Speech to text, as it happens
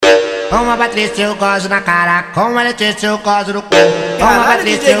Uma Patrícia eu gosto na cara, com uma Letícia eu gosto no cu. Uma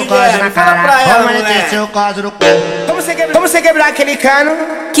Patrícia eu gosto na cara, com uma Letícia eu gosto no cu. Como você quebrar aquele cano?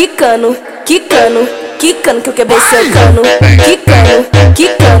 Que cano, que cano, que cano que eu quebrei seu cano. Que cano, que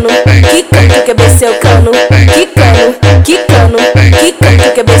cano, que cano que eu quebrei seu cano. Que cano, que cano, que cano que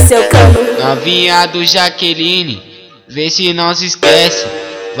eu quebrei seu cano. Novinha do Jaqueline, vê se não se esquece.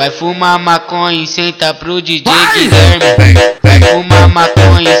 Vai fumar maconha e senta pro DJ Guilherme. Vai fumar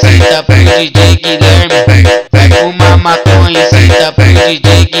maconha e senta pro DJ Guilherme. Vai fumar maconha e senta pro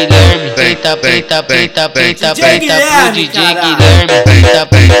DJ Guilherme. Senta, senta, senta, senta, senta pro DJ Guilherme. Senta,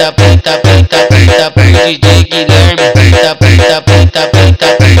 senta, senta, senta, senta pro DJ Guilherme. Senta, senta, senta, senta,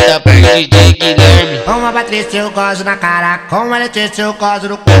 senta pro DJ Guilherme. Uma Patrícia eu gosto na cara, com uma Letícia eu gosto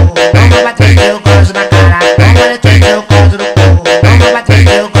no cu. Uma Patrícia eu gosto na cara, com uma Letícia eu gosto no cu. Uma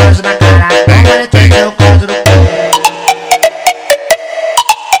Patrícia eu gosto na cara, com uma Letícia eu gosto no cu.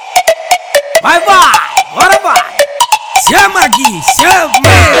 Vai, bora vai! Chama Gui, chama!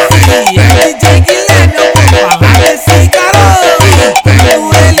 É DJ Guilherme, eu vou falar desse garoto.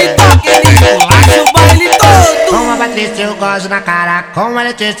 Quando ele toca, ele colacha o baile todo. Uma Patrícia eu gosto na cara, com uma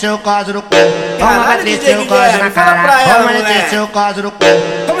Letícia eu gosto no cu. Uma Patrícia eu gosto na cara, com uma Letícia eu gosto no cu.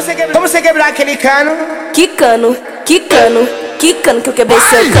 Como você quebrar aquele cano? Que cano, que cano, que cano que eu quebrei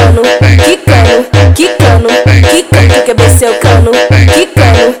seu cano. Que cano, que cano, que cano que eu quebrei seu cano. Que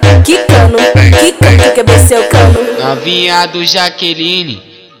cano, que cano, que cano que eu quebrei seu cano. Novinha do Jaqueline,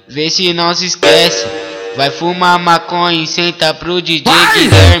 vê se não se esquece. Vai fumar maconha e senta pro DJ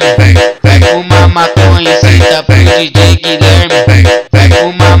Guilherme. Vai fumar maconha e senta pro DJ Guilherme. Vai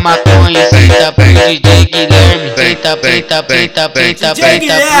fumar maconha e senta pro DJ Guilherme. Senta, senta, senta, senta,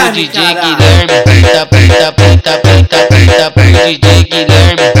 senta pro DJ Guilherme. Senta, senta, senta, senta, senta pro DJ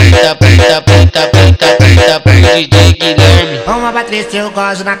Guilherme. Senta, senta, senta, senta, senta pro DJ Guilherme. Uma Patrícia eu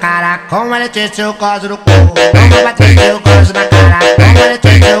gosto na cara, com uma Letícia eu gosto no cu. Uma Patrícia eu gosto na cara, com uma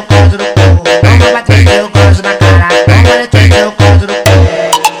Letícia eu gosto no cu. Uma Patrícia eu gosto na cara, com uma Letícia eu gosto no cu.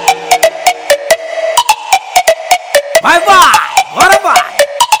 Vai, bora vai!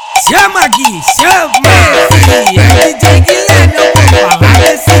 Chama Gui, chama! É DJ Guilherme, eu